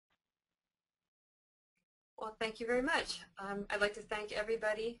Well, thank you very much. I'd like to thank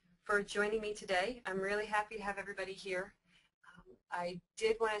everybody for joining me today. I'm really happy to have everybody here. I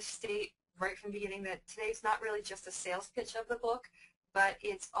did want to state right from the beginning that today's not really just a sales pitch of the book, but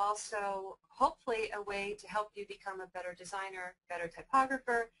it's also hopefully a way to help you become a better designer, better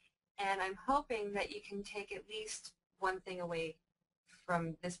typographer, and I'm hoping that you can take at least one thing away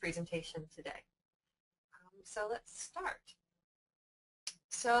from this presentation today. So let's start.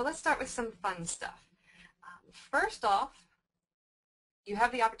 So let's start with some fun stuff. First off, you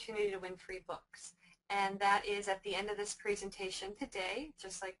have the opportunity to win free books, and that is at the end of this presentation today,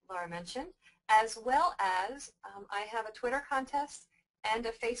 just like Laura mentioned, as well as I have a Twitter contest and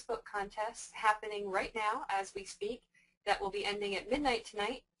a Facebook contest happening right now as we speak that will be ending at midnight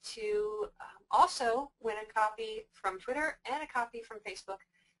tonight to also win a copy from Twitter and a copy from Facebook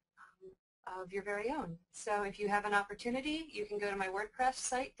of your very own. So if you have an opportunity, you can go to my WordPress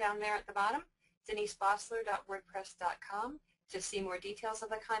site down there at the bottom, denisebosler.wordpress.com, to see more details of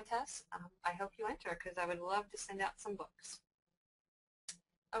the contest. I hope you enter because I would love to send out some books.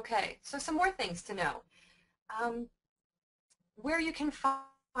 Okay, so some more things to know. Where you can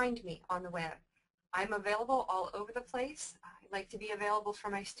find me on the web. I'm available all over the place. I like to be available for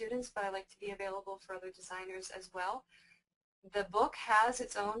my students, but I like to be available for other designers as well. The book has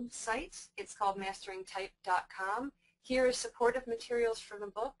its own site. It's called masteringtype.com. Here is supportive materials for the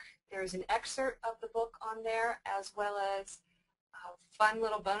book. There's an excerpt of the book on there, as well as fun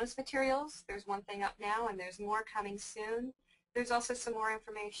little bonus materials. There's one thing up now, and there's more coming soon. There's also some more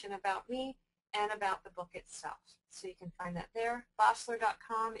information about me and about the book itself. So you can find that there.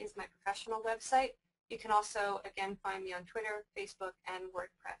 Bosler.com is my professional website. You can also, again, find me on Twitter, Facebook, and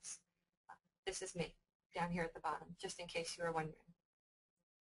WordPress. This is me down here at the bottom, just in case you were wondering.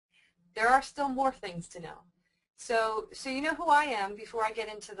 There are still more things to know. So you know who I am before I get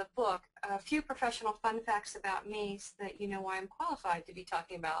into the book. A few professional fun facts about me so that you know why I'm qualified to be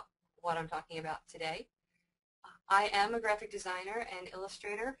talking about what I'm talking about today. I am a graphic designer and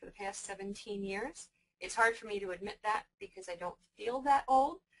illustrator for the past 17 years. It's hard for me to admit that because I don't feel that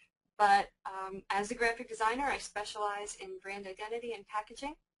old, but as a graphic designer, I specialize in brand identity and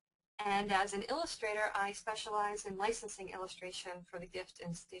packaging. And as an illustrator, I specialize in licensing illustration for the gift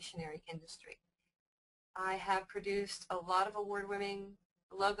and stationery industry. I have produced a lot of award-winning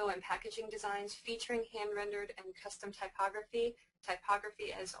logo and packaging designs featuring hand-rendered and custom typography.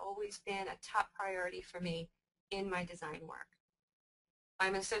 Typography has always been a top priority for me in my design work.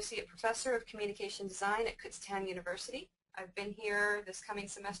 I'm an associate professor of communication design at Kutztown University. I've been here. This coming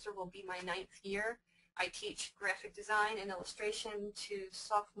semester will be my 9th year. I teach graphic design and illustration to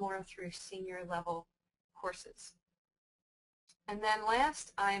sophomore through senior level courses. And then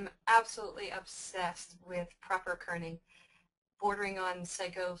last, I'm absolutely obsessed with proper kerning, bordering on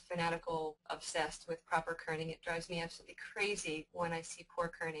psycho-fanatical obsessed with proper kerning. It drives me absolutely crazy when I see poor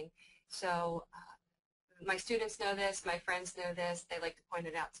kerning. So my students know this, my friends know this, they like to point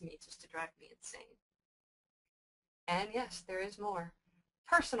it out to me just to drive me insane. And yes, there is more.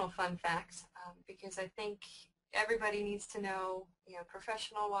 Personal fun facts, because I think everybody needs to know,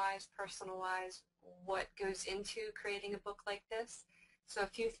 professional-wise, personal-wise, what goes into creating a book like this. So a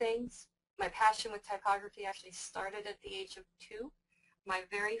few things. My passion with typography actually started at the age of 2. My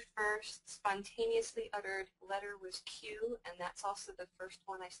very first spontaneously uttered letter was Q, and that's also the first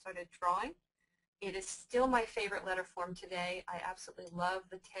one I started drawing. It is still my favorite letter form today. I absolutely love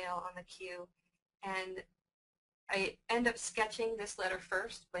the tail on the Q, and I end up sketching this letter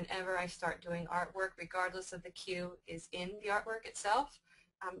first whenever I start doing artwork, regardless of the Q is in the artwork itself,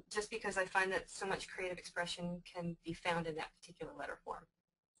 just because I find that so much creative expression can be found in that particular letter form.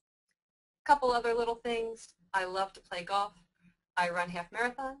 A couple other little things. I love to play golf. I run half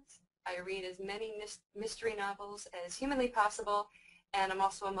marathons. I read as many mystery novels as humanly possible, and I'm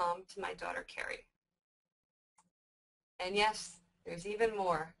also a mom to my daughter, Carrie. And yes, there's even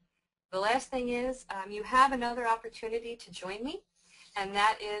more. The last thing is you have another opportunity to join me, and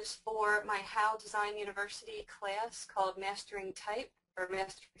that is for my How Design University class called Mastering Type, or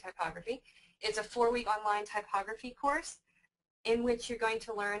Mastering Typography. It's a 4-week online typography course in which you're going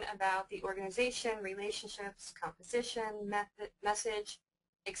to learn about the organization, relationships, composition, message,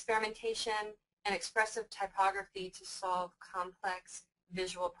 experimentation, and expressive typography to solve complex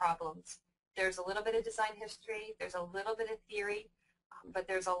visual problems. There's a little bit of design history, there's a little bit of theory, but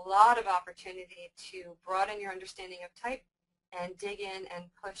there's a lot of opportunity to broaden your understanding of type and dig in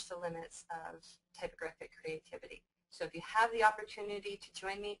and push the limits of typographic creativity. So if you have the opportunity to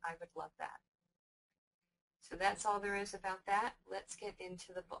join me, I would love that. So that's all there is about that. Let's get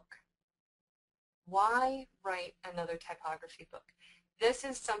into the book. Why write another typography book? This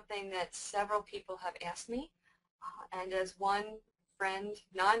is something that several people have asked me, and as one friend,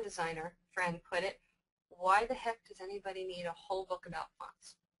 non-designer friend put it, why the heck does anybody need a whole book about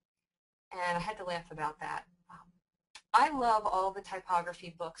fonts? And I had to laugh about that. I love all the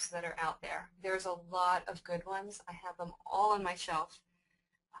typography books that are out there. There's a lot of good ones. I have them all on my shelf.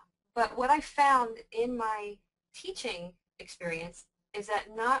 But what I found in my teaching experience is that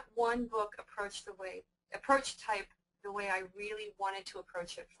not one book approached type the way I really wanted to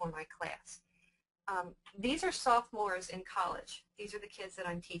approach it for my class. These are sophomores in college. These are the kids that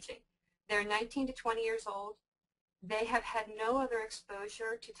I'm teaching. They're 19 to 20 years old. They have had no other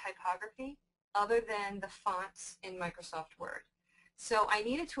exposure to typography other than the fonts in Microsoft Word. So I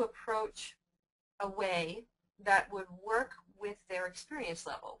needed to approach a way that would work with their experience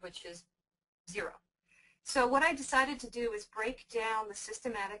level, which is 0. So what I decided to do is break down the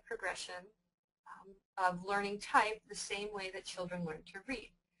systematic progression of learning type the same way that children learn to read.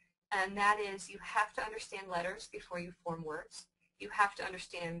 And that is, you have to understand letters before you form words. You have to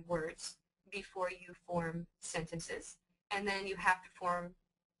understand words before you form sentences. And then you have to form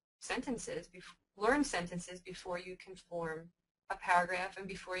sentences, learn sentences before you can form a paragraph and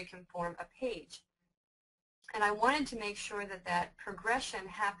before you can form a page. And I wanted to make sure that that progression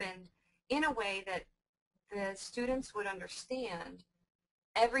happened in a way that the students would understand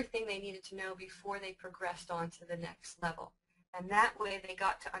everything they needed to know before they progressed on to the next level. And that way they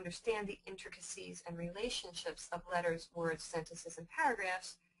got to understand the intricacies and relationships of letters, words, sentences, and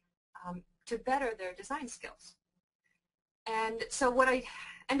paragraphs to better their design skills. And so what I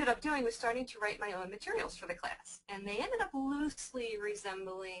ended up doing was starting to write my own materials for the class. And they ended up loosely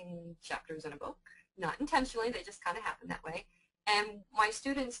resembling chapters in a book. Not intentionally, they just kind of happened that way. And my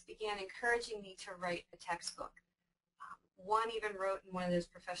students began encouraging me to write a textbook. One even wrote in one of those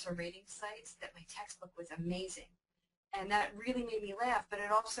professor rating sites that my textbook was amazing. And that really made me laugh, but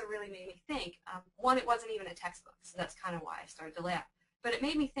it also really made me think. One, it wasn't even a textbook, so that's kind of why I started to laugh. But it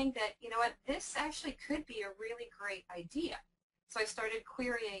made me think that, you know what, this actually could be a really great idea. So I started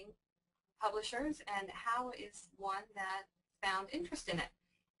querying publishers and how is one that found interest in it.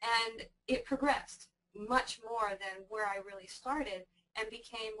 And it progressed much more than where I really started and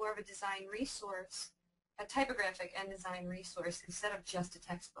became more of a design resource, a typographic and design resource instead of just a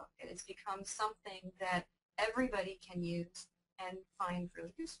textbook. And it's become something that everybody can use and find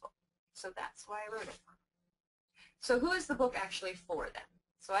really useful. So that's why I wrote it. So who is the book actually for then?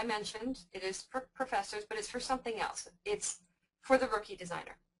 So I mentioned it is for professors, but it's for something else. It's for the rookie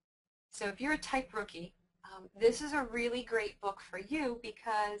designer. So if you're a type rookie, this is a really great book for you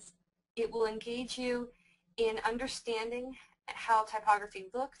because it will engage you in understanding how typography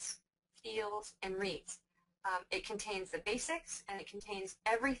looks, feels, and reads. It contains the basics, and it contains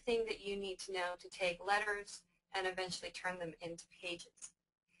everything that you need to know to take letters and eventually turn them into pages.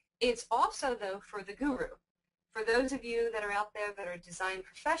 It's also, though, for the guru. For those of you that are out there that are design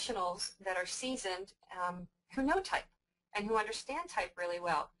professionals that are seasoned, who know type and who understand type really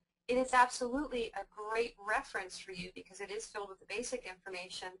well, it is absolutely a great reference for you because it is filled with the basic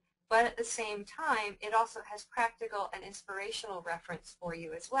information, but at the same time, it also has practical and inspirational reference for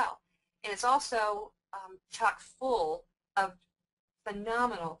you as well. And it's also chock full of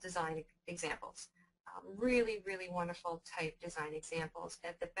phenomenal design examples. Really, really wonderful type design examples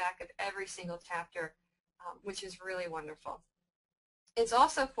at the back of every single chapter, which is really wonderful. It's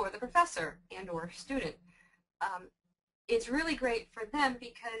also for the professor and or student. It's really great for them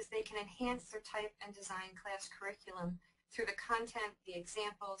because they can enhance their type and design class curriculum through the content, the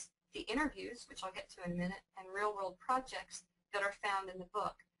examples, the interviews, which I'll get to in a minute, and real-world projects that are found in the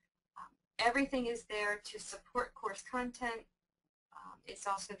book. Everything is there to support course content. It's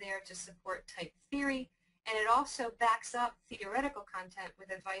also there to support type theory, and it also backs up theoretical content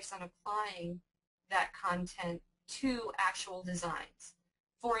with advice on applying that content to actual designs.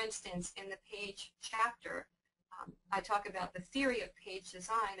 For instance, in the page chapter, I talk about the theory of page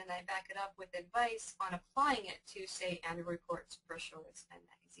design, and I back it up with advice on applying it to, say, annual reports, brochures, and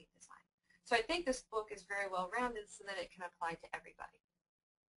magazine design. So I think this book is very well-rounded so that it can apply to everybody.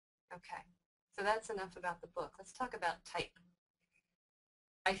 Okay, so that's enough about the book. Let's talk about type.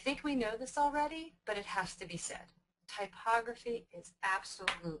 I think we know this already, but it has to be said. Typography is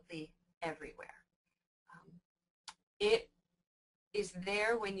absolutely everywhere. It is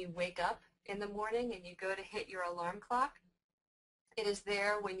there when you wake up in the morning and you go to hit your alarm clock. It is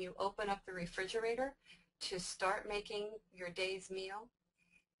there when you open up the refrigerator to start making your day's meal.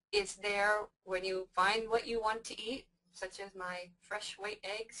 It's there when you find what you want to eat, such as my fresh white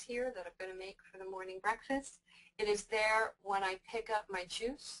eggs here that I'm going to make for the morning breakfast. It is there when I pick up my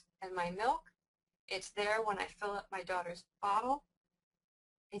juice and my milk. It's there when I fill up my daughter's bottle.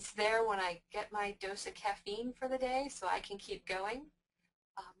 It's there when I get my dose of caffeine for the day so I can keep going.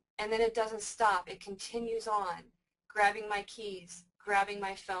 And then it doesn't stop. It continues on, grabbing my keys, grabbing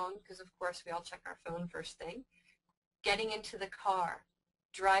my phone, because of course we all check our phone first thing, getting into the car,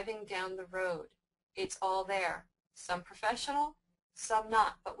 driving down the road. It's all there. Some professional, some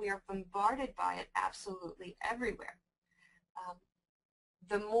not, but we are bombarded by it absolutely everywhere.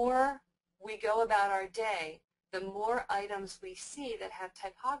 The more we go about our day, the more items we see that have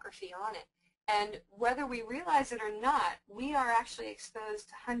typography on it. And whether we realize it or not, we are actually exposed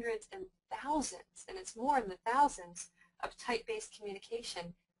to hundreds and thousands, and it's more in the thousands, of type-based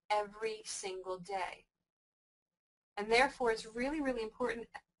communication every single day. And therefore, it's really, really important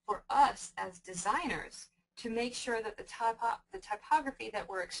for us as designers to make sure that the typography that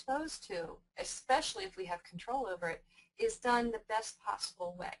we're exposed to, especially if we have control over it, is done the best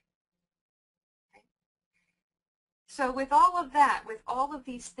possible way. Okay? So with all of that, with all of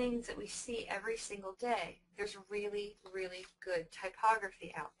these things that we see every single day, there's really, really good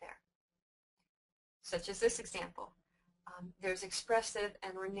typography out there, such as this example. There's expressive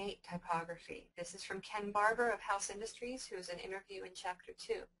and ornate typography. This is from Ken Barber of House Industries, who is an interview in Chapter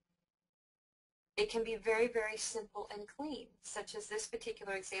 2. It can be very, very simple and clean, such as this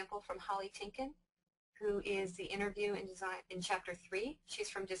particular example from Holly Tinkin, who is the interview in Chapter 3.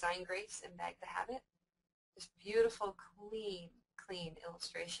 She's from Design Grace and Bag the Habit. This beautiful, clean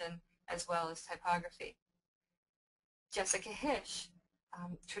illustration as well as typography. Jessica Hish,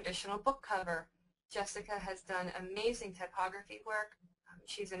 traditional book cover. Jessica has done amazing typography work.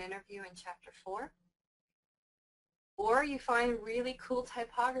 She's an interview in Chapter 4. Or you find really cool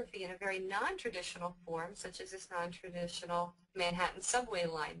typography in a very non-traditional form, such as this non-traditional Manhattan subway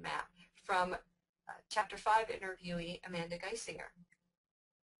line map from Chapter 5 interviewee Amanda Geisinger.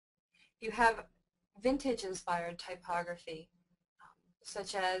 You have vintage-inspired typography,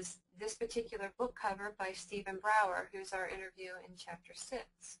 such as this particular book cover by Stephen Brower, who's our interview in Chapter 6.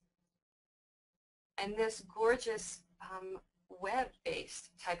 And this gorgeous web-based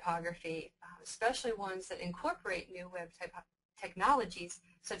typography, especially ones that incorporate new web technologies,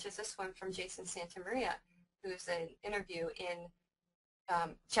 such as this one from Jason Santamaria, who's an interview in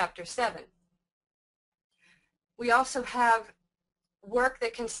Chapter 7. We also have work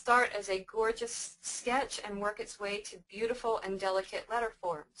that can start as a gorgeous sketch and work its way to beautiful and delicate letter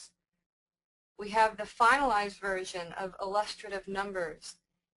forms. We have the finalized version of illustrative numbers,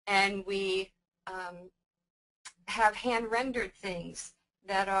 and we have hand-rendered things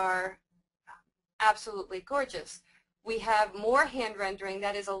that are absolutely gorgeous. We have more hand rendering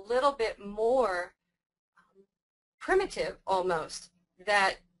that is a little bit more primitive almost,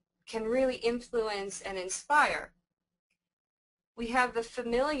 that can really influence and inspire. We have the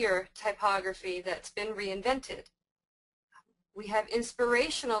familiar typography that's been reinvented. We have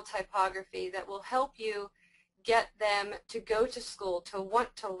inspirational typography that will help you get them to go to school, to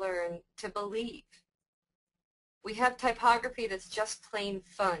want to learn, to believe. We have typography that's just plain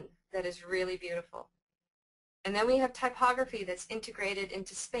fun, that is really beautiful. And then we have typography that's integrated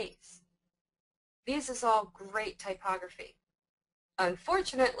into space. This is all great typography.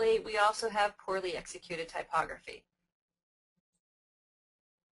 Unfortunately, we also have poorly executed typography.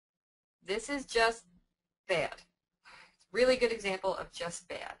 This is just bad. Really good example of just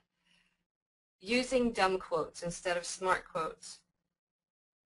bad. Using dumb quotes instead of smart quotes.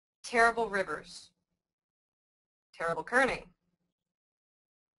 Terrible rivers. Terrible kerning.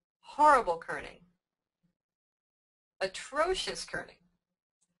 Horrible kerning. Atrocious kerning.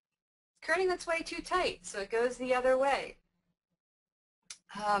 Kerning that's way too tight, so it goes the other way.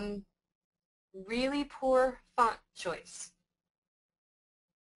 Really poor font choice,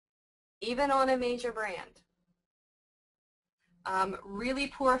 even on a major brand. Really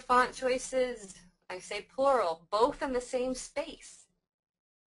poor font choices, I say plural, both in the same space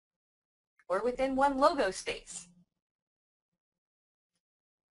or within one logo space.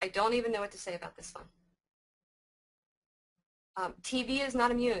 I don't even know what to say about this one. TV is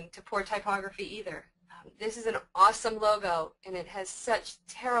not immune to poor typography either. This is an awesome logo, and it has such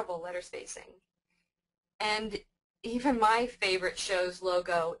terrible letter spacing. And even my favorite show's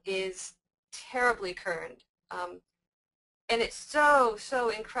logo is terribly kerned. And it's so, so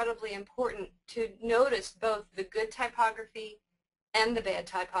incredibly important to notice both the good typography and the bad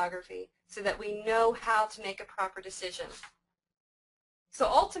typography so that we know how to make a proper decision. So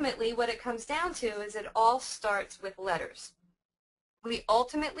ultimately, what it comes down to is it all starts with letters. We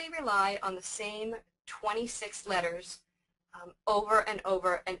ultimately rely on the same 26 letters over and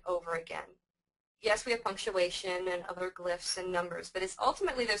over and over again. Yes, we have punctuation and other glyphs and numbers, but it's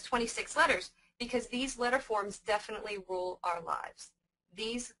ultimately those 26 letters because these letter forms definitely rule our lives.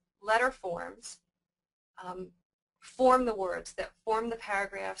 these letter forms form the words that form the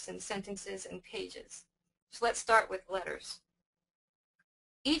paragraphs and sentences and pages. So let's start with letters.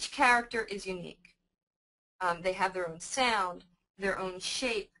 Each character is unique. They have their own sound, their own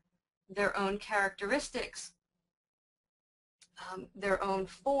shape, their own characteristics, their own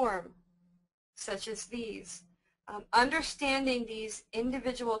form, such as these. Understanding these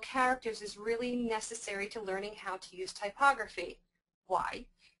individual characters is really necessary to learning how to use typography. Why?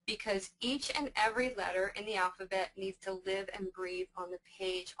 Because each and every letter in the alphabet needs to live and breathe on the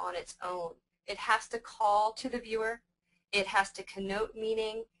page on its own. It has to call to the viewer, it has to connote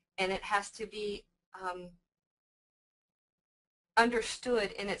meaning, and it has to be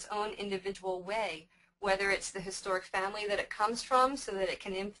understood in its own individual way, whether it's the historic family that it comes from so that it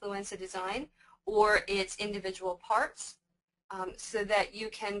can influence a design, or its individual parts, so that you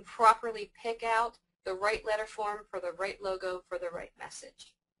can properly pick out the right letter form for the right logo for the right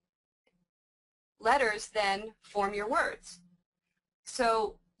message. Letters then form your words.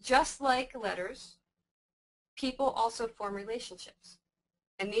 So just like letters, people also form relationships.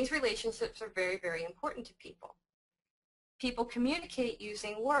 And these relationships are very, very important to people. People communicate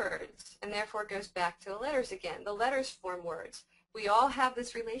using words, and therefore it goes back to the letters again. The letters form words. We all have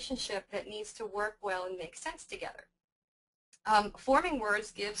this relationship that needs to work well and make sense together. Forming words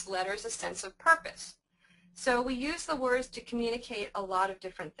gives letters a sense of purpose. So we use the words to communicate a lot of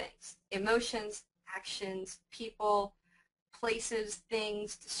different things: emotions, actions, people, places,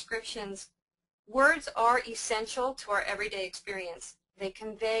 things, descriptions. Words are essential to our everyday experience. They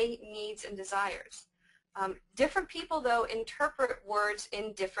convey needs and desires. Different people, though, interpret words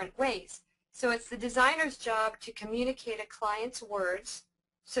in different ways. So it's the designer's job to communicate a client's words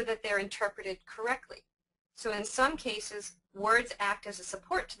so that they're interpreted correctly. So in some cases, words act as a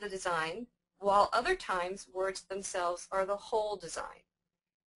support to the design, while other times words themselves are the whole design.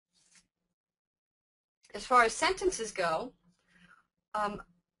 As far as sentences go,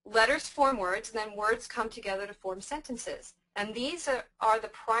 letters form words, and then words come together to form sentences. And these are the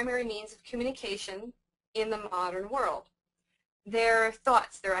primary means of communication in the modern world. Their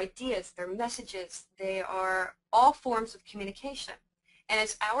thoughts, their ideas, their messages, they are all forms of communication. And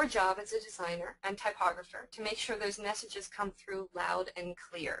it's our job as a designer and typographer to make sure those messages come through loud and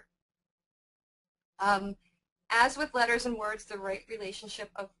clear. As with letters and words, the right relationship,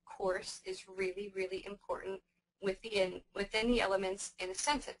 of course, is really, really important within the elements in a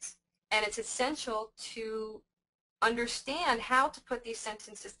sentence. And it's essential to understand how to put these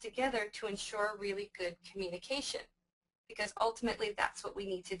sentences together to ensure really good communication, because ultimately that's what we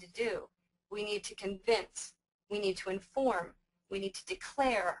need to do. We need to convince, we need to inform, we need to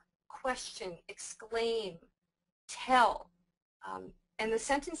declare, question, exclaim, tell. And the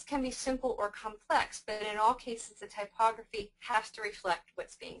sentence can be simple or complex, but in all cases the typography has to reflect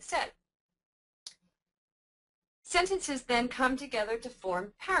what's being said. Sentences then come together to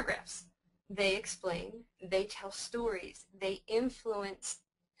form paragraphs. They explain, they tell stories, they influence,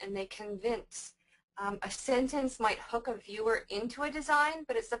 and they convince. A sentence might hook a viewer into a design,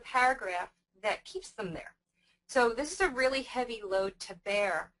 but it's the paragraph that keeps them there. So this is a really heavy load to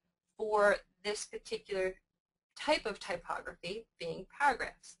bear for this particular type of typography, being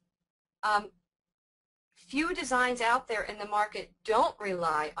paragraphs. Few designs out there in the market don't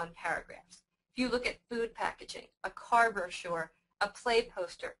rely on paragraphs. If you look at food packaging, a car brochure, a play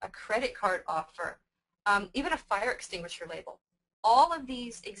poster, a credit card offer, even a fire extinguisher label. All of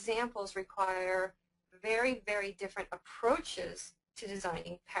these examples require very, very different approaches to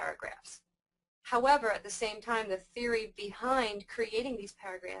designing paragraphs. However, at the same time, the theory behind creating these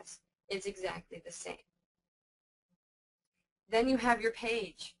paragraphs is exactly the same. Then you have your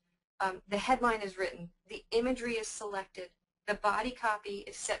page. The headline is written, the imagery is selected, the body copy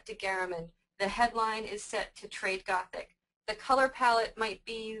is set to Garamond, the headline is set to Trade Gothic. The color palette might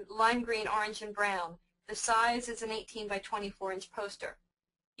be lime green, orange, and brown. The size is an 18 by 24 inch poster.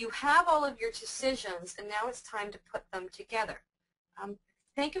 You have all of your decisions, and now it's time to put them together.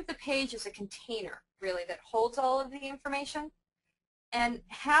 Think of the page as a container, really, that holds all of the information. And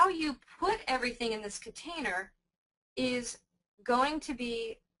how you put everything in this container is going to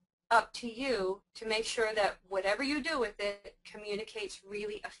be up to you to make sure that whatever you do with it communicates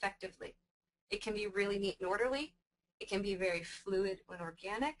really effectively. It can be really neat and orderly. It can be very fluid and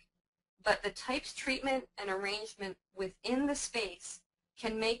organic, but the types, treatment, and arrangement within the space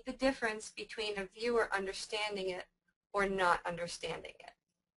can make the difference between a viewer understanding it or not understanding it.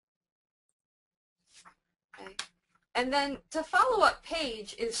 Okay. And then to follow up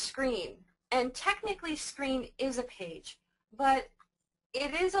page is screen, and technically screen is a page, but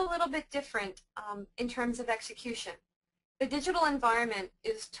it is a little bit different in terms of execution. The digital environment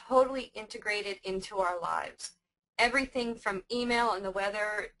is totally integrated into our lives. Everything from email and the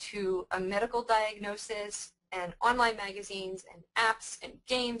weather to a medical diagnosis and online magazines and apps and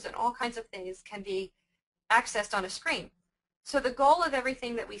games and all kinds of things can be accessed on a screen. So the goal of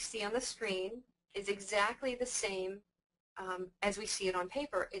everything that we see on the screen is exactly the same as we see it on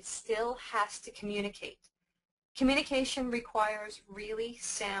paper. It still has to communicate. Communication requires really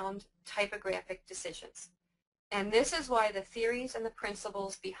sound typographic decisions. And this is why the theories and the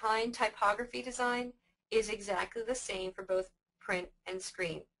principles behind typography design is exactly the same for both print and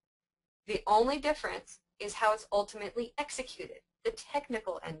screen. The only difference is how it's ultimately executed, the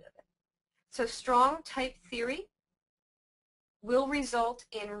technical end of it. So strong type theory will result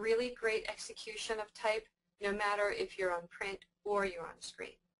in really great execution of type no matter if you're on print or you're on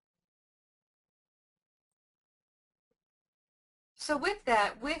screen. So with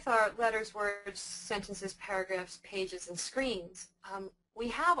that, with our letters, words, sentences, paragraphs, pages, and screens, we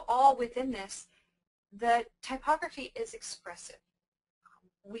have all within this that typography is expressive.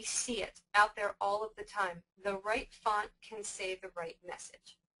 We see it out there all of the time. The right font can say the right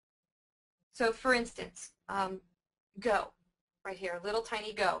message. So for instance, go, right here, little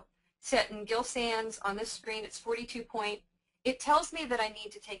tiny go. Set in Gill Sans on this screen, it's 42 point. It tells me that I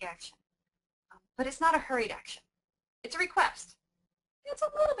need to take action, but it's not a hurried action. It's a request. It's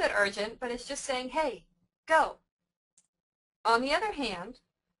a little bit urgent, but it's just saying, hey, go. On the other hand,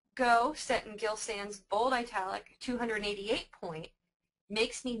 go, set in Gill Sans bold italic, 288 point,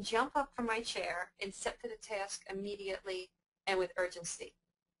 makes me jump up from my chair and step to the task immediately and with urgency.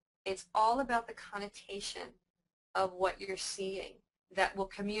 It's all about the connotation of what you're seeing that will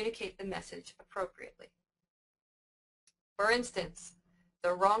communicate the message appropriately. For instance,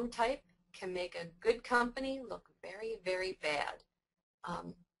 the wrong type can make a good company look very, very bad.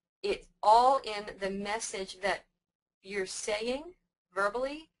 It's all in the message that you're saying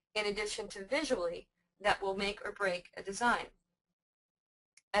verbally in addition to visually that will make or break a design.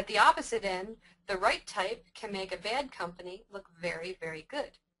 At the opposite end, the right type can make a bad company look very, very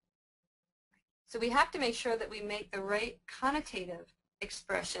good. So we have to make sure that we make the right connotative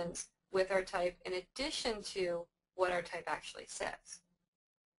expressions with our type in addition to what our type actually says.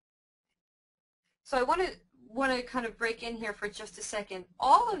 So I want to kind of break in here for just a second.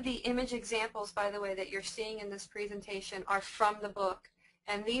 All of the image examples, by the way, that you're seeing in this presentation are from the book,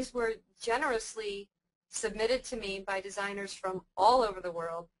 and these were generously submitted to me by designers from all over the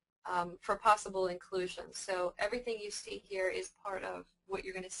world for possible inclusion. So everything you see here is part of what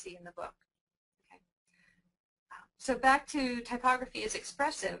you're going to see in the book. Okay. So back to typography as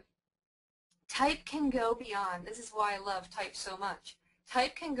expressive. Type can go beyond, this is why I love type so much.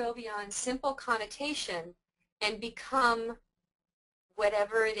 Type can go beyond simple connotation and become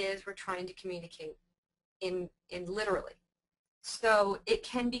whatever it is we're trying to communicate in literally. So it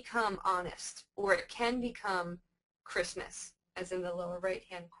can become honest, or it can become Christmas, as in the lower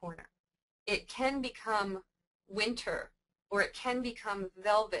right-hand corner. It can become winter, or it can become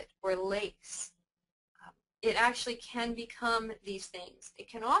velvet or lace. It actually can become these things. It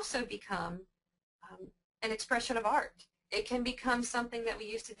can also become an expression of art. It can become something that we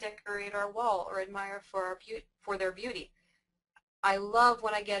use to decorate our wall or admire for their beauty. I love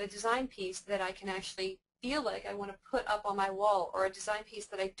when I get a design piece that I can actually feel like I want to put up on my wall, or a design piece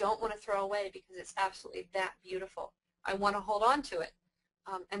that I don't want to throw away because it's absolutely that beautiful. I want to hold on to it.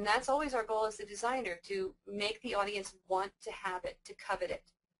 And that's always our goal as a designer, to make the audience want to have it, to covet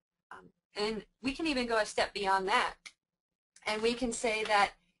it. And we can even go a step beyond that. And we can say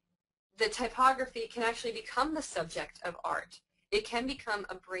that the typography can actually become the subject of art. It can become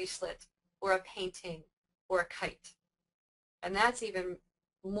a bracelet or a painting or a kite. And that's even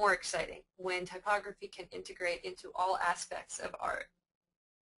more exciting when typography can integrate into all aspects of art.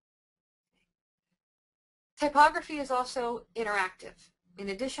 Typography is also interactive in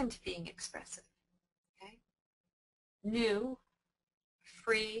addition to being expressive. Okay? New,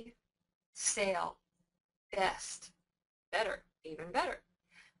 free, sale, best, better, even better.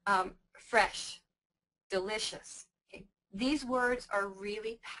 Fresh, delicious. Okay? These words are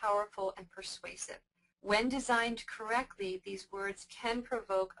really powerful and persuasive. When designed correctly, these words can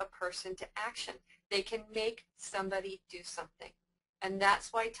provoke a person to action. They can make somebody do something. And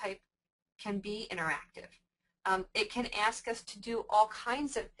that's why type can be interactive. It can ask us to do all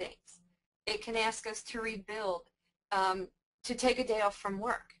kinds of things. It can ask us to rebuild, to take a day off from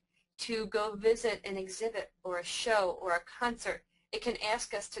work, to go visit an exhibit or a show or a concert. It can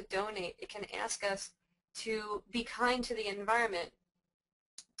ask us to donate. It can ask us to be kind to the environment.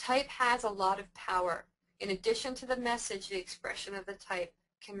 Type has a lot of power. In addition to the message, the expression of the type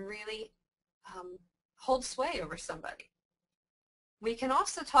can really hold sway over somebody. We can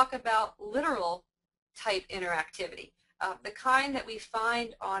also talk about literal type interactivity, the kind that we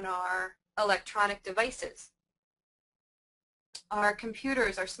find on our electronic devices, our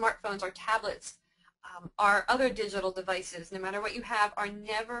computers, our smartphones, our tablets, our other digital devices, no matter what you have, are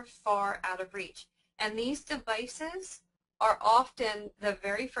never far out of reach. And these devices are often the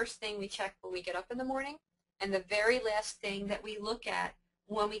very first thing we check when we get up in the morning and the very last thing that we look at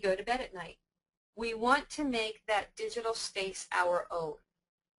when we go to bed at night. We want to make that digital space our own.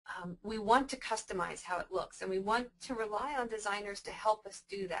 We want to customize how it looks, and we want to rely on designers to help us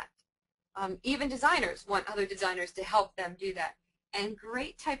do that. Even designers want other designers to help them do that. And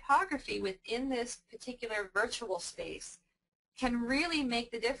great typography within this particular virtual space can really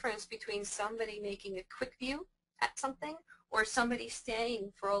make the difference between somebody making a quick view at something or somebody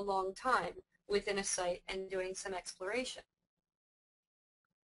staying for a long time within a site and doing some exploration.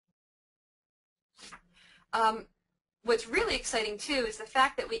 What's really exciting too is the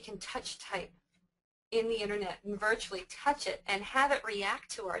fact that we can touch type in the internet and virtually touch it and have it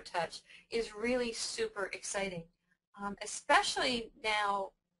react to our touch is really super exciting, especially now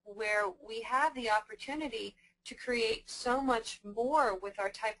where we have the opportunity to create so much more with our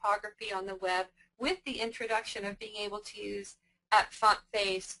typography on the web with the introduction of being able to use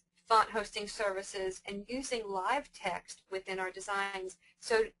 @FontFace, font hosting services, and using live text within our designs.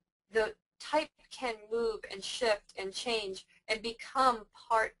 So the type can move and shift and change and become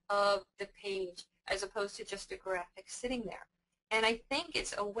part of the page as opposed to just a graphic sitting there. And I think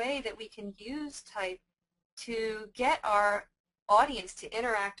it's a way that we can use type to get our audience to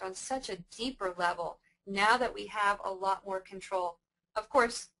interact on such a deeper level now that we have a lot more control. Of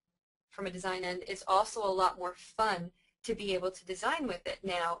course, from a design end, it's also a lot more fun to be able to design with it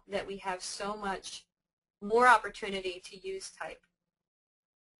now that we have so much more opportunity to use type.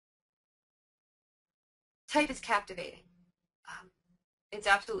 Type is captivating. It's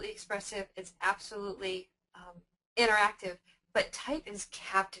absolutely expressive. It's absolutely interactive. But type is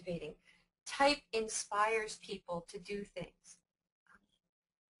captivating. Type inspires people to do things.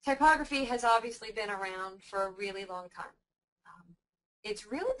 Typography has obviously been around for a really long time. It's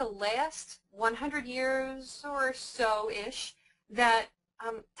really the last 100 years or so-ish that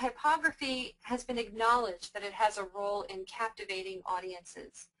typography has been acknowledged that it has a role in captivating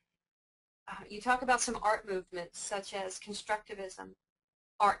audiences. You talk about some art movements such as Constructivism,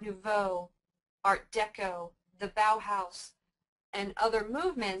 Art Nouveau, Art Deco, the Bauhaus, and other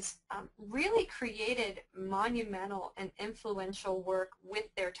movements really created monumental and influential work with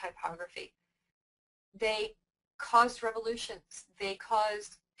their typography. They caused revolutions. They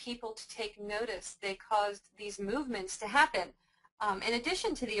caused people to take notice. They caused these movements to happen in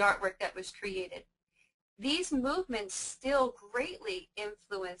addition to the artwork that was created. These movements still greatly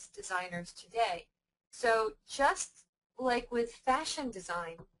influence designers today. So just like with fashion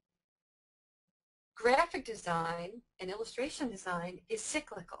design, graphic design and illustration design is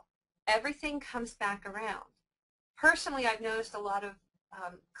cyclical. Everything comes back around. Personally, I've noticed a lot of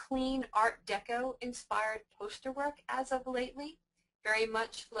clean Art Deco inspired poster work as of lately, very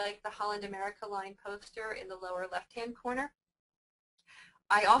much like the Holland America line poster in the lower left-hand corner.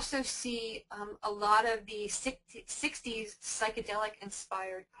 I also see a lot of the 60s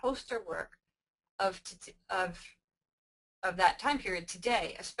psychedelic-inspired poster work of that time period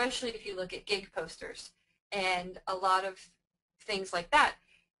today, especially if you look at gig posters and a lot of things like that.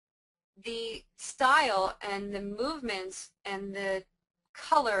 The style and the movements and the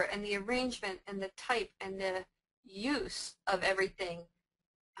color and the arrangement and the type and the use of everything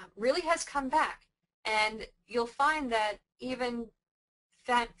really has come back. And you'll find that even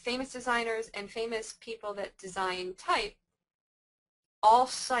famous designers and famous people that design type all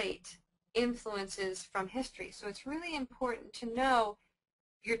cite influences from history. So it's really important to know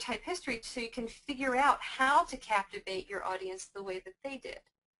your type history so you can figure out how to captivate your audience the way that they did,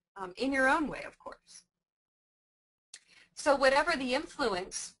 in your own way, of course. So whatever the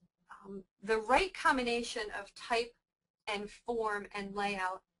influence, the right combination of type and form and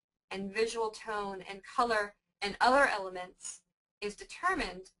layout and visual tone and color and other elements is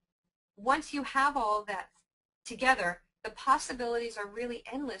determined. Once you have all of that together, the possibilities are really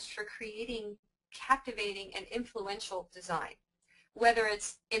endless for creating captivating and influential design, whether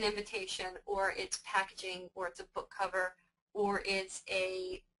it's an invitation or it's packaging or it's a book cover or it's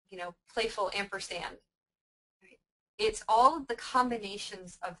a playful ampersand. It's all of the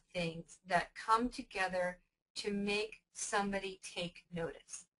combinations of things that come together to make somebody take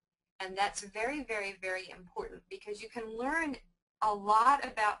notice. And that's very, very, very important because you can learn a lot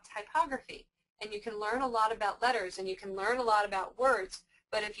about typography and you can learn a lot about letters and you can learn a lot about words,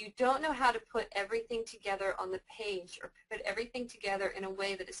 But if you don't know how to put everything together on the page or put everything together in a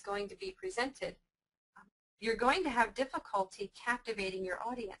way that is going to be presented, you're going to have difficulty captivating your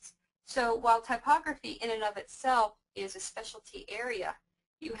audience. So while typography in and of itself is a specialty area,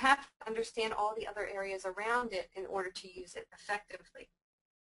 you have to understand all the other areas around it in order to use it effectively.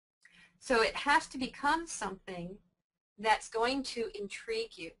 So it has to become something that's going to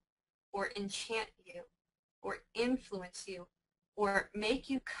intrigue you or enchant you or influence you or make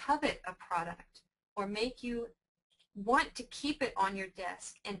you covet a product or make you want to keep it on your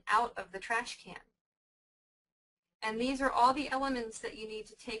desk and out of the trash can. And these are all the elements that you need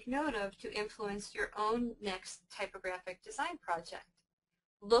to take note of to influence your own next typographic design project.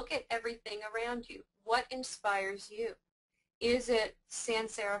 Look at everything around you. What inspires you? Is it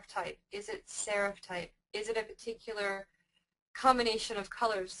sans serif type? Is it serif type? Is it a particular combination of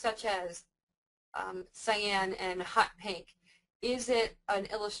colors such as cyan and hot pink? Is it an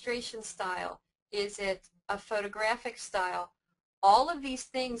illustration style? Is it a photographic style? All of these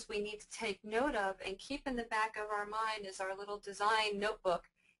things we need to take note of and keep in the back of our mind as our little design notebook,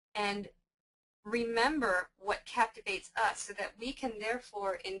 and remember what captivates us so that we can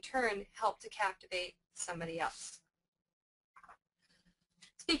therefore in turn help to captivate somebody else.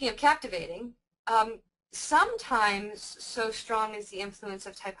 Speaking of captivating, sometimes so strong is the influence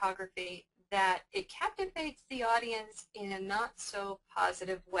of typography that it captivates the audience in a not so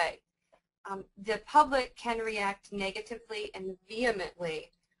positive way. The public can react negatively and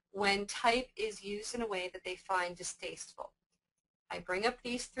vehemently when type is used in a way that they find distasteful. I bring up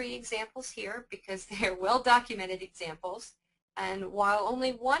these three examples here because they're well-documented examples, and while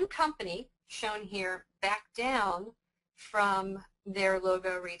only one company, shown here, backed down from their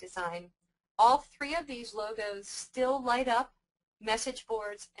logo redesign, all three of these logos still light up message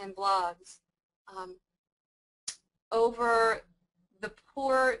boards and blogs over the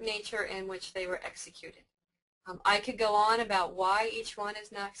poor nature in which they were executed. I could go on about why each one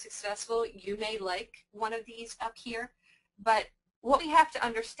is not successful. You may like one of these up here, but what we have to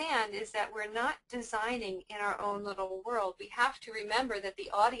understand is that we're not designing in our own little world. We have to remember that the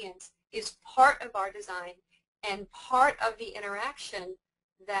audience is part of our design and part of the interaction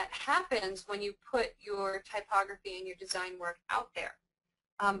that happens when you put your typography and your design work out there.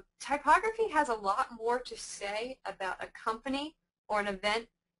 Typography has a lot more to say about a company or an event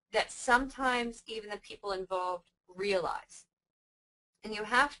that sometimes even the people involved realize. And you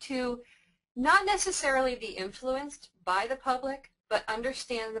have to not necessarily be influenced by the public, but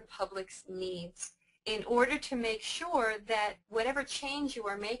understand the public's needs in order to make sure that whatever change you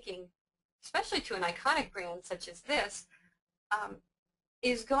are making, especially to an iconic brand such as this,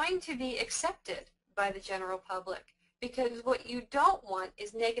 is going to be accepted by the general public. Because what you don't want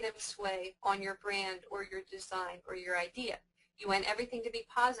is negative sway on your brand or your design or your idea. You want everything to be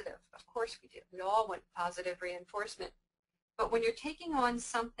positive. Of course we do. We all want positive reinforcement. But when you're taking on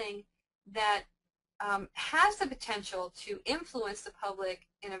something that has the potential to influence the public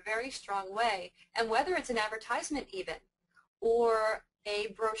in a very strong way, and whether it's an advertisement even, or a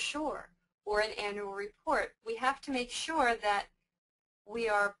brochure, or an annual report, we have to make sure that we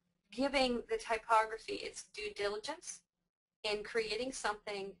are giving the typography its due diligence in creating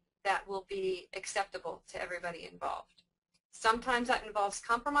something that will be acceptable to everybody involved. Sometimes that involves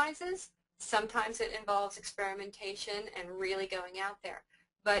compromises, sometimes it involves experimentation and really going out there.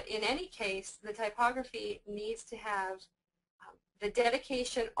 But in any case, the typography needs to have the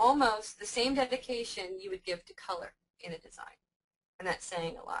dedication, almost the same dedication you would give to color in a design. And that's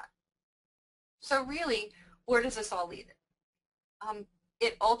saying a lot. So really, where does this all lead it?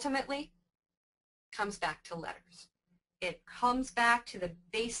 It ultimately comes back to letters. It comes back to the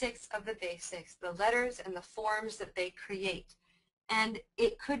basics of the basics, the letters and the forms that they create. And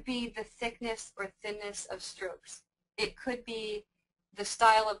it could be the thickness or thinness of strokes. It could be the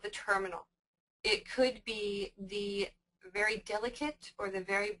style of the terminal. It could be the very delicate or the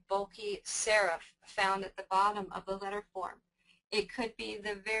very bulky serif found at the bottom of the letter form. It could be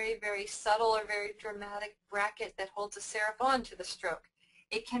the very, very subtle or very dramatic bracket that holds a serif onto the stroke.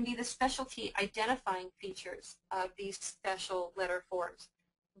 It can be the specialty identifying features of these special letter forms.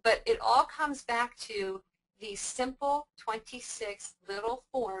 But it all comes back to these simple 26 little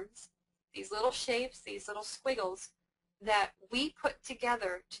forms, these little shapes, these little squiggles that we put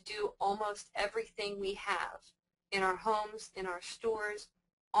together to do almost everything we have in our homes, in our stores,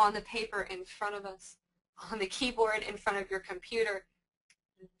 on the paper in front of us, on the keyboard in front of your computer.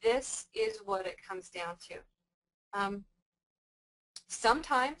 This is what it comes down to.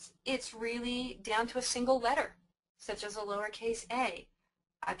 Sometimes it's really down to a single letter, such as a lowercase a,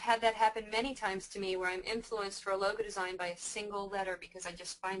 I've had that happen many times to me where I'm influenced for a logo design by a single letter because I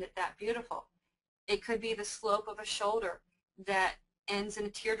just find it that beautiful. It could be the slope of a shoulder that ends in a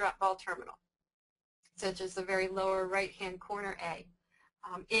teardrop ball terminal, such as the very lower right-hand corner A.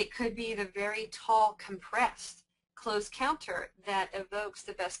 It could be the very tall, compressed, closed counter that evokes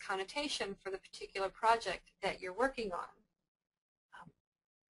the best connotation for the particular project that you're working on.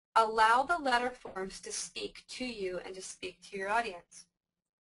 Allow the letter forms to speak to you and to speak to your audience.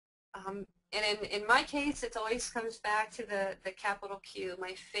 And in my case, it always comes back to the capital Q.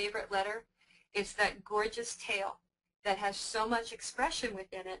 My favorite letter is that gorgeous tail that has so much expression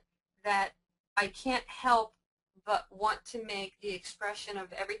within it that I can't help but want to make the expression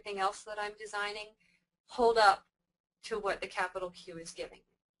of everything else that I'm designing hold up to what the capital Q is giving.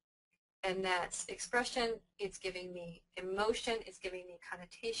 And that's expression, it's giving me emotion, it's giving me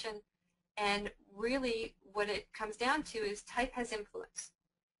connotation, and really what it comes down to is type has influence.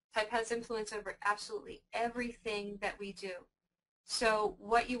 Type has influence over absolutely everything that we do. So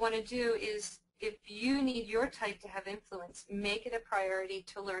what you want to do is, if you need your type to have influence, make it a priority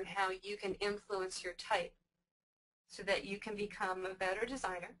to learn how you can influence your type so that you can become a better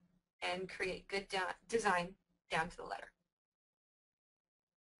designer and create good design down to the letter.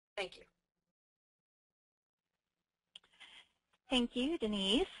 Thank you. Thank you,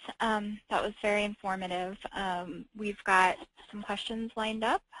 Denise. That was very informative. We've got some questions lined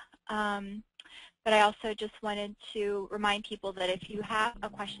up, but I also just wanted to remind people that if you have a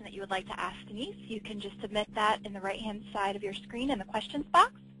question that you would like to ask Denise, you can just submit that in the right-hand side of your screen in the questions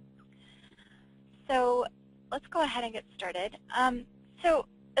box. So let's go ahead and get started. So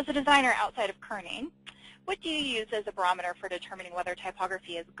as a designer outside of kerning, what do you use as a barometer for determining whether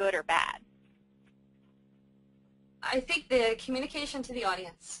typography is good or bad? I think the communication to the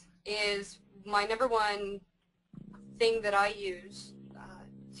audience is my #1 thing that I use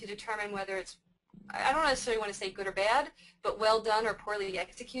to determine whether it's, I don't necessarily want to say good or bad, but well done or poorly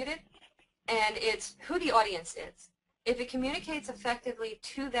executed. And it's who the audience is. If it communicates effectively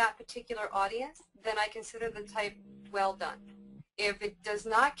to that particular audience, then I consider the type well done. If it does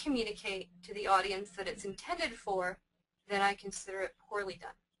not communicate to the audience that it's intended for, then I consider it poorly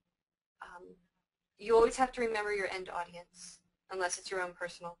done. You always have to remember your end audience, unless it's your own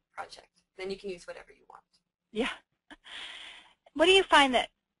personal project. Then you can use whatever you want. Yeah. What do you find that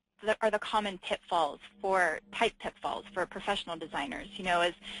are the common pitfalls for type pitfalls for professional designers? You know,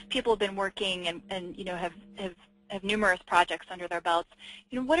 as people have been working and you know have numerous projects under their belts,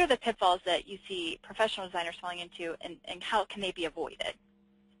 you know, what are the pitfalls that you see professional designers falling into, and how can they be avoided?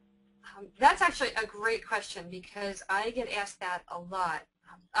 That's actually a great question because I get asked that a lot.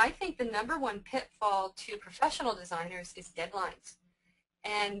 I think the #1 pitfall to professional designers is deadlines.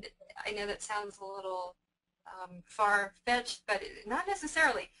 And I know that sounds a little far-fetched, but not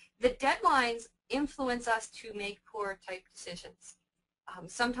necessarily. The deadlines influence us to make poor type decisions.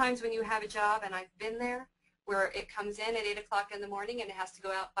 Sometimes when you have a job, and I've been there, where it comes in at 8 o'clock in the morning and it has to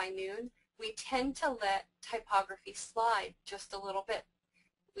go out by noon, we tend to let typography slide just a little bit.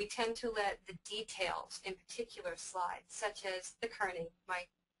 We tend to let the details in particular slide, such as the kerning, my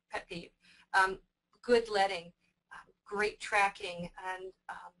pet peeve, good leading, great tracking, and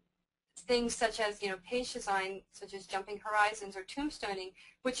things such as, you know, page design, such as jumping horizons or tombstoning,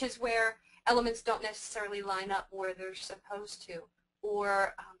 which is where elements don't necessarily line up where they're supposed to,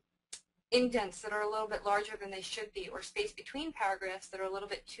 or indents that are a little bit larger than they should be, or space between paragraphs that are a little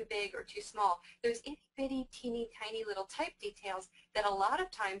bit too big or too small. There's itty-bitty, teeny, tiny little type details that a lot of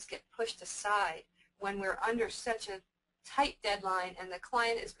times get pushed aside when we're under such a tight deadline and the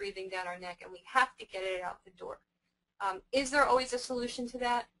client is breathing down our neck and we have to get it out the door. Is there always a solution to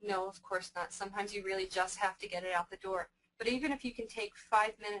that? No, of course not. Sometimes you really just have to get it out the door. But even if you can take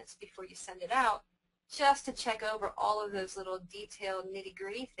 5 minutes before you send it out just to check over all of those little detailed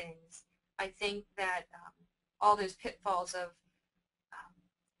nitty-gritty things, I think that all those pitfalls of,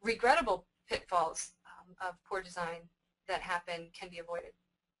 regrettable pitfalls of poor design that happen can be avoided.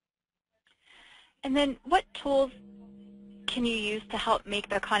 And then what tools can you use to help make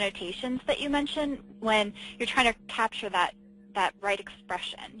the connotations that you mentioned when you're trying to capture that right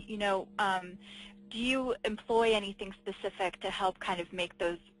expression? You know, do you employ anything specific to help kind of make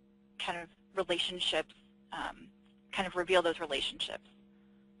those kind of relationships, kind of reveal those relationships?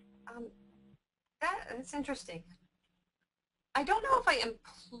 That's interesting. I don't know if I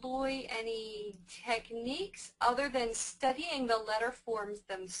employ any techniques other than studying the letter forms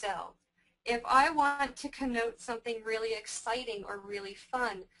themselves. If I want to connote something really exciting or really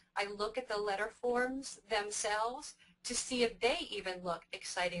fun, I look at the letter forms themselves to see if they even look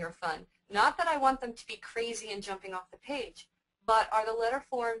exciting or fun. Not that I want them to be crazy and jumping off the page, But are the letter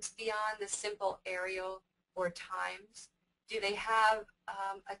forms beyond the simple Arial or Times? Do they have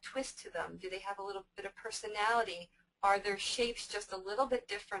a twist to them? Do they have a little bit of personality? Are their shapes just a little bit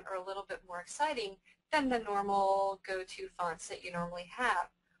different or a little bit more exciting than the normal go-to fonts that you normally have?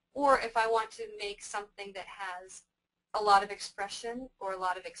 Or if I want to make something that has a lot of expression or a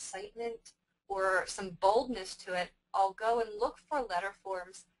lot of excitement or some boldness to it, I'll go and look for letter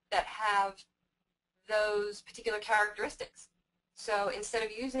forms that have those particular characteristics. So instead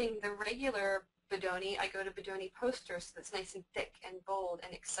of using the regular Bodoni, I go to Bodoni posters so that's nice and thick and bold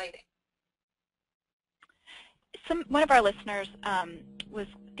and exciting. One of our listeners was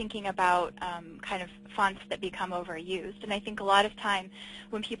thinking about kind of fonts that become overused, and I think a lot of time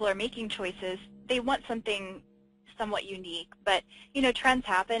when people are making choices, they want something somewhat unique, but trends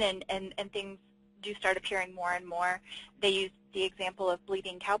happen and things do start appearing more and more. They use the example of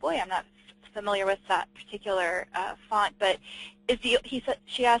Bleeding Cowboy. I'm not familiar with that particular font, but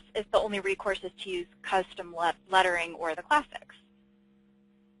she asked if the only recourse is to use custom lettering or the classics.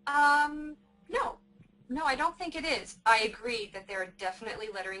 No. No, I don't think it is. I agree that there are definitely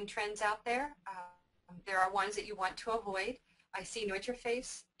lettering trends out there. There are ones that you want to avoid. I see Neuter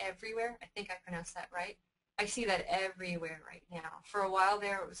Face everywhere. I think I pronounced that right. I see that everywhere right now. For a while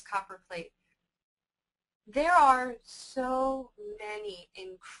there, it was copper plate. There are so many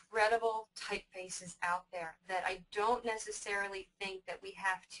incredible typefaces out there that I don't necessarily think that we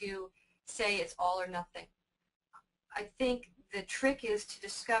have to say it's all or nothing. I think the trick is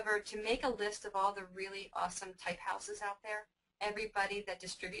to make a list of all the really awesome type houses out there, everybody that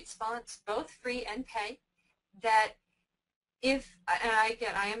distributes fonts, both free and pay, that and I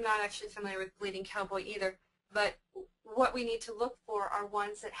am not actually familiar with Bleeding Cowboy either, but what we need to look for are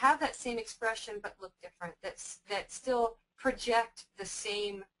ones that have that same expression but look different, that still project the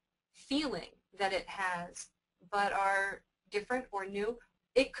same feeling that it has, but are different or new.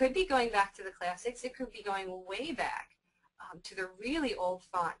 It could be going back to the classics. It could be going way back to the really old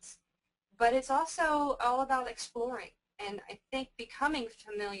fonts. But it's also all about exploring. And I think becoming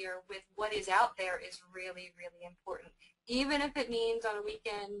familiar with what is out there is really, really important. Even if it means on a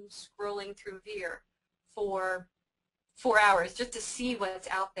weekend scrolling through Veer for 4 hours just to see what's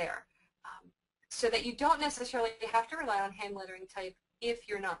out there. So that you don't necessarily have to rely on hand lettering type if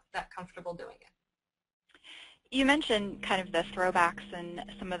you're not that comfortable doing it. You mentioned kind of the throwbacks and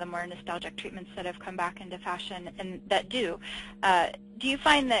some of the more nostalgic treatments that have come back into fashion and that do. Do you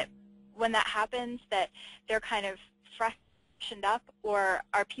find that when that happens that they're kind of freshened up, or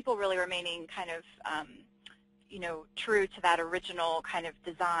are people really remaining kind of true to that original kind of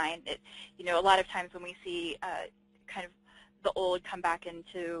design? A lot of times when we see kind of the old come back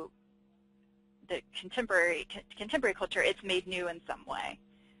into the contemporary culture, it's made new in some way.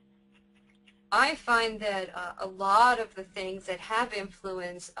 I find that a lot of the things that have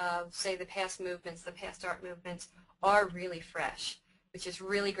influence of, say, the past movements, the past art movements, are really fresh, which is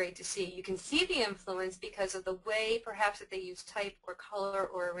really great to see. You can see the influence because of the way, perhaps, that they use type or color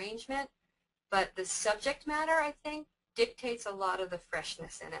or arrangement, but the subject matter, I think, dictates a lot of the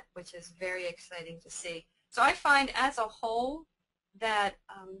freshness in it, which is very exciting to see. So I find, as a whole, that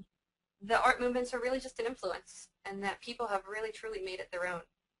the art movements are really just an influence, and that people have really, truly made it their own.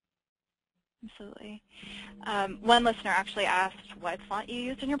 Absolutely. One listener actually asked what font you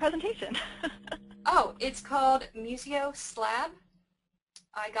used in your presentation. Oh, it's called Museo Slab.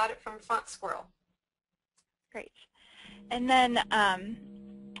 I got it from Font Squirrel. Great. And then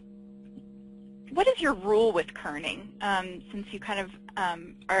what is your rule with kerning? Since you kind of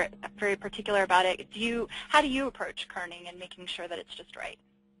are very particular about it, how do you approach kerning and making sure that it's just right?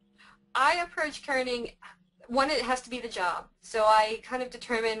 I approach kerning, one, it has to be the job. So I kind of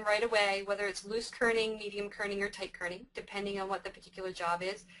determine right away whether it's loose kerning, medium kerning, or tight kerning, depending on what the particular job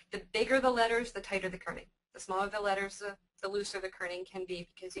is. The bigger the letters, the tighter the kerning. The smaller the letters, the looser the kerning can be,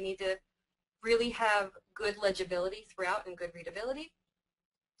 because you need to really have good legibility throughout and good readability.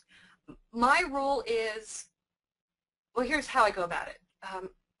 My rule is, well, here's how I go about it.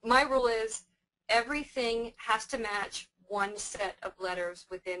 My rule is everything has to match one set of letters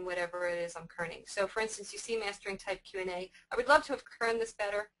within whatever it is I'm kerning. So for instance, you see Mastering Type Q&A. I would love to have kerned this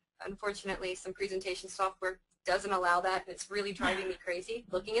better. Unfortunately, some presentation software doesn't allow that, and it's really driving me crazy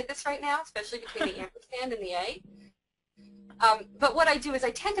looking at this right now, especially between the ampersand and the A. But what I do is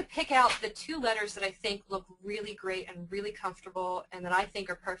I tend to pick out the two letters that I think look really great and really comfortable and that I think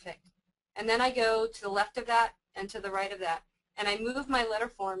are perfect. And then I go to the left of that and to the right of that. And I move my letter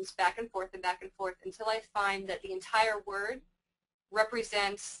forms back and forth until I find that the entire word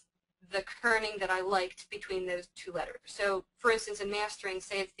represents the kerning that I liked between those two letters. So for instance, in mastering,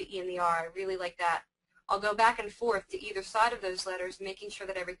 say it's the E and the R, I really like that. I'll go back and forth to either side of those letters, making sure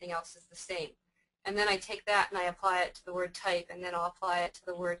that everything else is the same. And then I take that and I apply it to the word type, and then I'll apply it to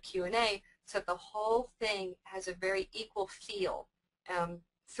the word Q&A, so that the whole thing has a very equal feel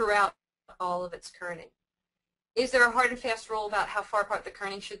throughout all of its kerning. Is there a hard and fast rule about how far apart the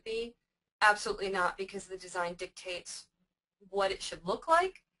kerning should be? Absolutely not, because the design dictates what it should look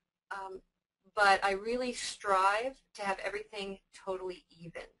like. But I really strive to have everything totally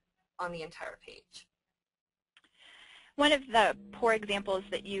even on the entire page. One of the poor examples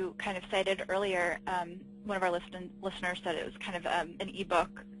that you kind of cited earlier, one of our listeners said it was kind of an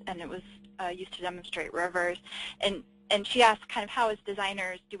ebook, and it was used to demonstrate rivers. And she asked kind of how as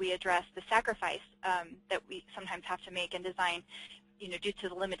designers do we address the sacrifice that we sometimes have to make in design, due to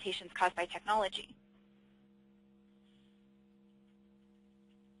the limitations caused by technology.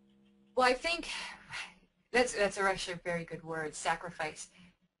 Well, I think that's actually a very good word, sacrifice.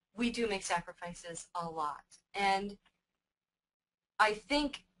 We do make sacrifices a lot. And I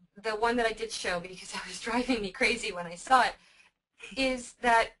think the one that I did show, because it was driving me crazy when I saw it, is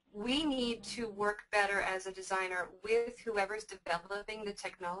that we need to work better as a designer with whoever's developing the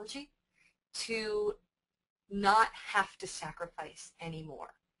technology to not have to sacrifice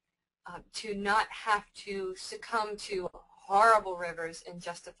anymore, to not have to succumb to horrible rivers and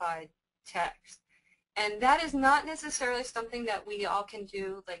justified text. And that is not necessarily something that we all can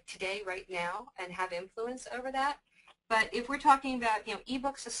do like today, right now, and have influence over that. But if we're talking about,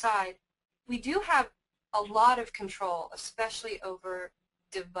 ebooks aside, we do have a lot of control, especially over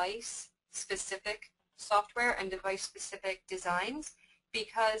device-specific software and device-specific designs,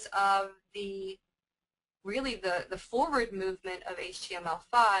 because of the forward movement of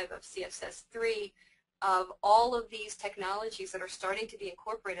HTML5, of CSS3, of all of these technologies that are starting to be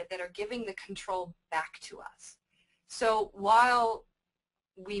incorporated that are giving the control back to us. So while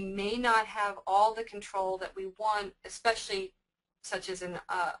we may not have all the control that we want, especially such as in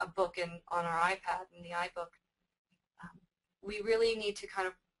a book on our iPad in the iBook, we really need to kind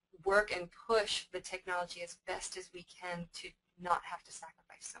of work and push the technology as best as we can to not have to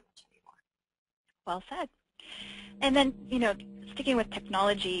sacrifice so much anymore. Well said. And then, sticking with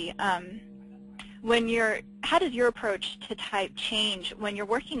technology, how does your approach to type change when you're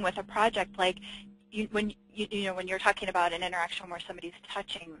working with a project like when you're talking about an interaction where somebody's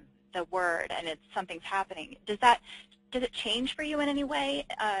touching the word and something's happening? Does it change for you in any way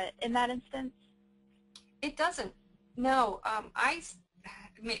in that instance? It doesn't. No,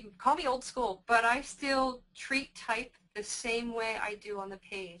 call me old school, but I still treat type the same way I do on the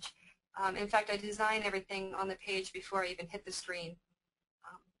page. In fact, I design everything on the page before I even hit the screen.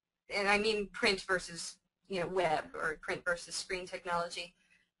 And I mean print versus web, or print versus screen technology.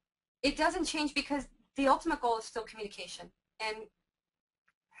 It doesn't change because the ultimate goal is still communication and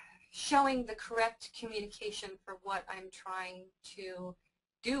showing the correct communication for what I'm trying to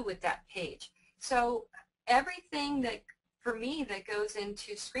do with that page. So everything that, for me, that goes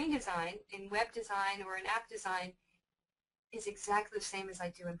into screen design, in web design or in app design, is exactly the same as I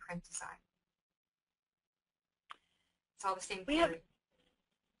do in print design. It's all the same theory.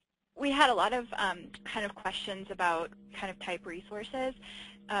 We had a lot of kind of questions about kind of type resources.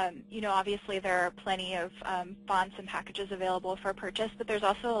 Obviously there are plenty of fonts and packages available for purchase, but there's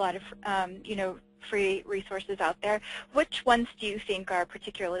also a lot of, free resources out there. Which ones do you think are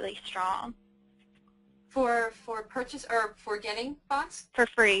particularly strong? For purchase, or for getting fonts? For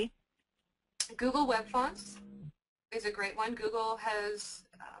free. Google Web Fonts is a great one. Google has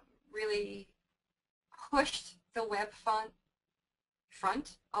really pushed the web font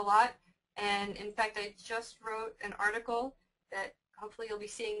front a lot, and in fact I just wrote an article that hopefully you'll be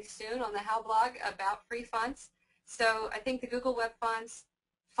seeing soon on the How blog about free fonts. So I think the Google Web Fonts,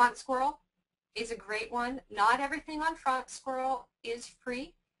 Font Squirrel is a great one. Not everything on Font Squirrel is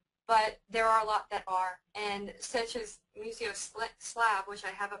free, but there are a lot that are, and such as Museo Slab, which I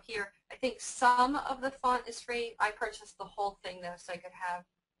have up here, I think some of the font is free. I purchased the whole thing though, so I could have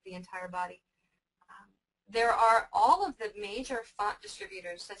the entire body. There are all of the major font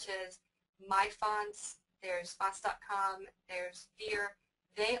distributors, such as MyFonts, there's fonts.com, there's Veer.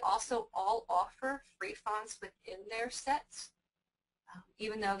 They also all offer free fonts within their sets.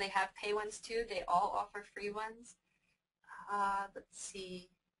 Even though they have pay ones too, they all offer free ones. Let's see.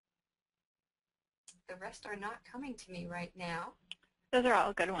 The rest are not coming to me right now. Those are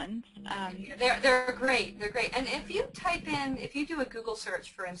all good ones. They're great. They're great. And if you type in, if you do a Google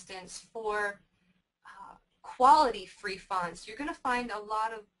search, for instance, for quality free fonts, you're going to find a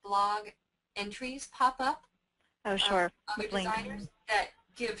lot of blog entries pop up. Oh, sure. Other designers that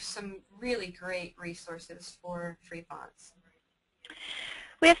give some really great resources for free fonts.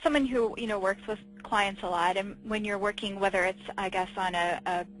 We have someone who, works with clients a lot, and when you're working, whether it's, I guess, on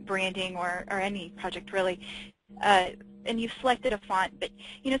a branding or any project really, and you've selected a font, but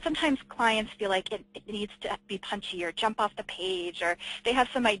sometimes clients feel like it needs to be punchy or jump off the page, or they have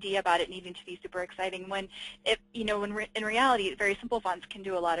some idea about it needing to be super exciting. When in reality, very simple fonts can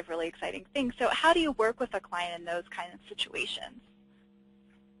do a lot of really exciting things. So how do you work with a client in those kind of situations?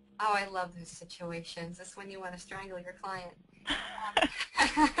 Oh, I love those situations. That's when you want to strangle your client.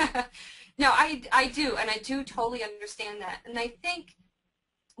 No, I do, and I do totally understand that. And I think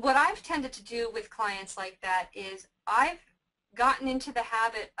what I've tended to do with clients like that is I've gotten into the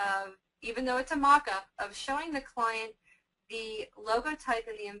habit of, even though it's a mock-up, of showing the client the logo type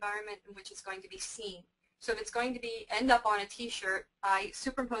and the environment in which it's going to be seen. So if it's going to be end up on a t-shirt, I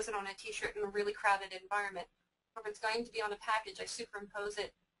superimpose it on a t-shirt in a really crowded environment. Or if it's going to be on a package, I superimpose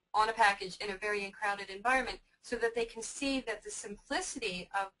it on a package in a very crowded environment, so that they can see that the simplicity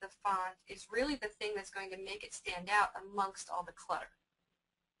of the font is really the thing that's going to make it stand out amongst all the clutter.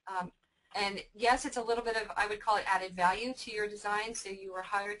 And yes, it's a little bit of, I would call it added value to your design, so you were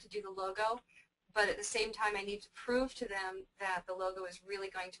hired to do the logo, but at the same time I need to prove to them that the logo is really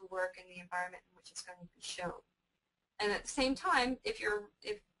going to work in the environment in which it's going to be shown. And at the same time, if you're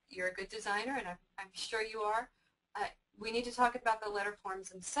a good designer, and I'm sure you are, we need to talk about the letter forms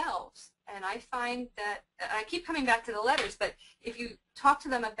themselves. And I find that, I keep coming back to the letters, but if you talk to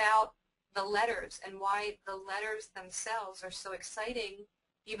them about the letters and why the letters themselves are so exciting,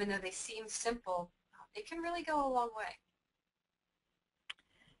 even though they seem simple, it can really go a long way.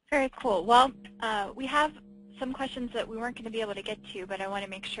 Very cool. Well, we have some questions that we weren't going to be able to get to, but I want to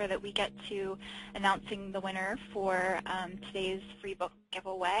make sure that we get to announcing the winner for today's free book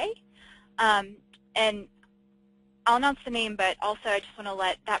giveaway. And I'll announce the name, but also I just want to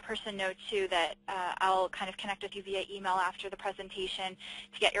let that person know too that I'll kind of connect with you via email after the presentation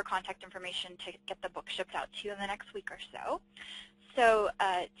to get your contact information to get the book shipped out to you in the next week or so. So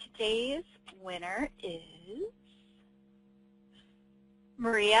today's winner is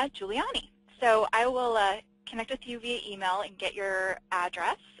Maria Giuliani. So I will connect with you via email and get your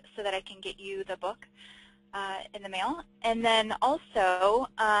address so that I can get you the book in the mail. And then also,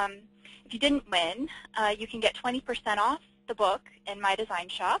 if you didn't win, you can get 20% off the book in My Design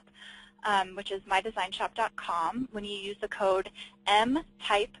Shop, which is mydesignshop.com, when you use the code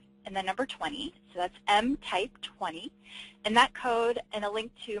MTYPE and the number 20. So that's MTYPE20. And that code and a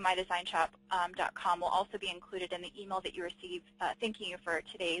link to mydesignshop.com will also be included in the email that you receive thanking you for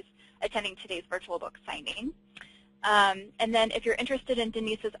attending today's virtual book signing. And then if you're interested in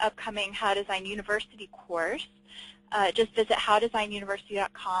Denise's upcoming How Design University course, just visit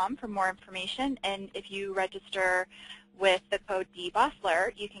howdesignuniversity.com for more information. And if you register with the code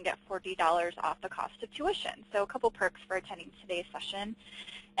DBosler, you can get $40 off the cost of tuition. So a couple perks for attending today's session.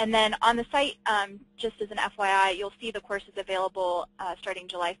 And then on the site, just as an FYI, you'll see the courses available starting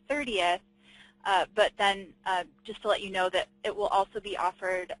July 30th. But then just to let you know that it will also be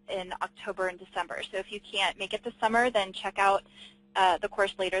offered in October and December. So if you can't make it this summer, then check out the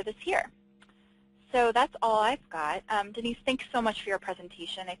course later this year. So that's all I've got. Denise, thanks so much for your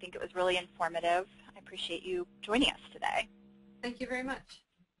presentation. I think it was really informative. I appreciate you joining us today. Thank you very much.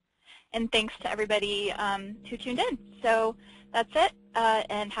 And thanks to everybody who tuned in. So that's it,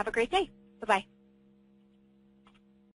 and have a great day. Bye-bye.